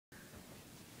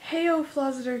Heyo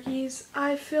FZDOFFICIAls,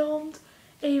 I filmed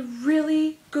a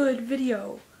really good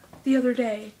video the other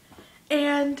day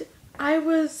and I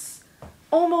was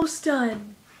almost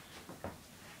done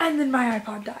and then my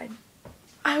iPod died.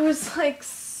 I was like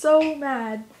so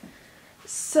mad.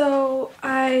 So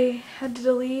I had to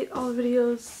delete all the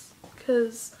videos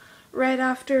because right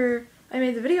after I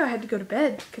made the video I had to go to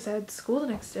bed because I had school the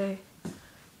next day.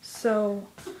 So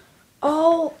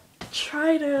I'll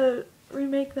try to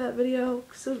remake that video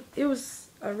because it was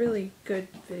a really good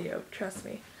video, trust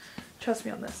me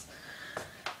on this.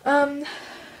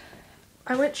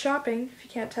 I went shopping, if you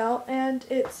can't tell, and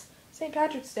it's St.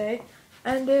 Patrick's Day,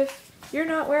 and if you're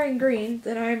not wearing green,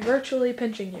 then I'm virtually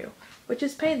pinching you, which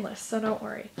is painless, so don't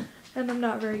worry. And I'm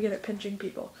not very good at pinching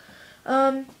people.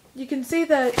 You can see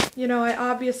that, you know, I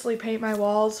obviously paint my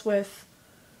walls with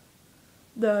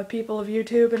the people of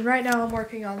YouTube, and right now I'm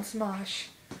working on Smosh.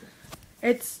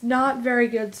 It's not very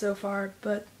good so far,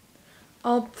 but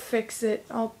I'll fix it.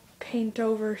 I'll paint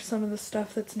over some of the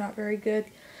stuff that's not very good.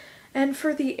 And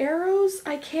for the arrows,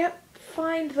 I can't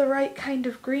find the right kind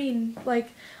of green.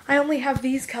 Like, I only have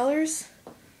these colors,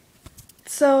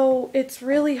 so it's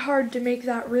really hard to make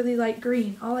that really light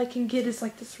green. All I can get is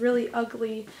like this really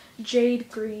ugly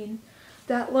jade green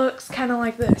that looks kind of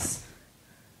like this.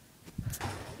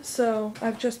 So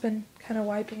I've just been kind of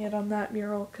wiping it on that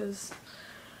mural because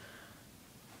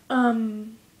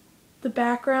the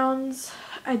backgrounds,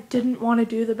 I didn't want to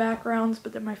do the backgrounds,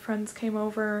 but then my friends came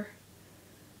over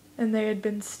and they had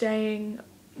been staying,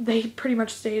 they pretty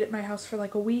much stayed at my house for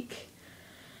like a week.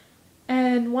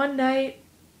 And one night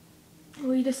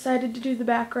we decided to do the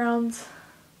backgrounds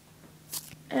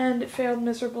and it failed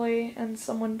miserably and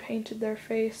someone painted their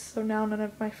face, so now none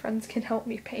of my friends can help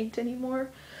me paint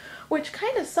anymore, which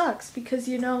kind of sucks because,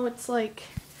 you know, it's like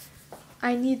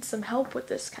I need some help with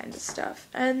this kind of stuff.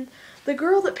 And the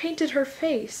girl that painted her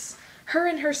face, her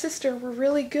and her sister were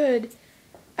really good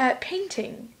at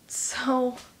painting,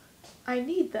 so I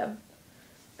need them.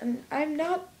 And I'm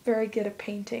not very good at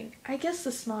painting. I guess the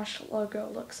Smosh logo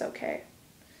looks okay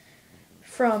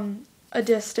from a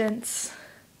distance,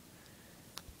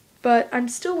 but I'm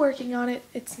still working on it.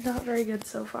 It's not very good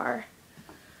so far.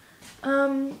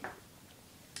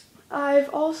 I've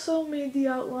also made the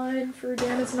outline for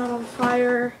Dan Is Not on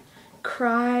Fire,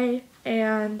 Cry,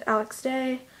 and Alex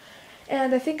Day.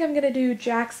 And I think I'm gonna do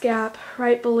Jack's Gap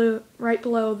right below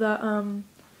the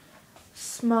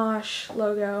Smosh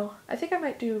logo. I think I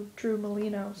might do Drew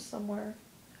Molino somewhere.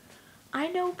 I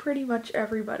know pretty much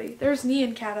everybody. There's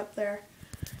Nyan Cat up there.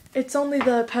 It's only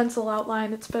the pencil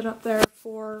outline. It's been up there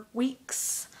for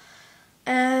weeks.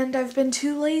 And I've been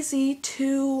too lazy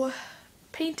to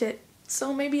paint it.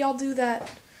 So maybe I'll do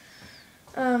that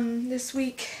this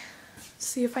week.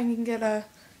 See if I can get a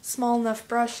small enough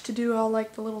brush to do all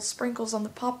like the little sprinkles on the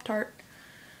Pop-Tart.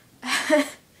 I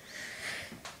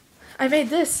made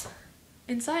this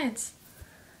in science.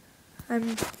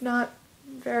 I'm not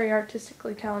very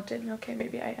artistically talented. Okay,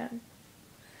 maybe I am.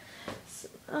 So,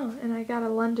 oh, and I got a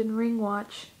London ring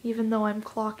watch, even though I'm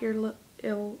clock illiterate.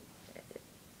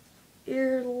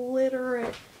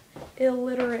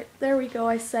 There we go,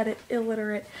 I said it.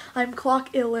 Illiterate. I'm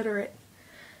clock illiterate.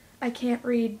 I can't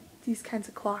read these kinds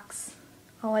of clocks.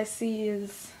 All I see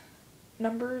is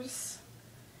numbers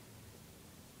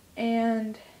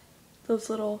and those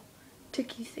little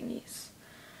ticky thingies.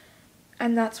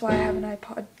 And that's why I have an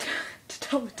iPod to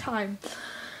tell the time.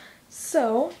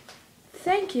 So,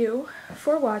 thank you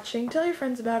for watching. Tell your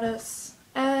friends about us.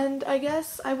 And I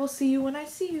guess I will see you when I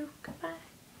see you. Goodbye.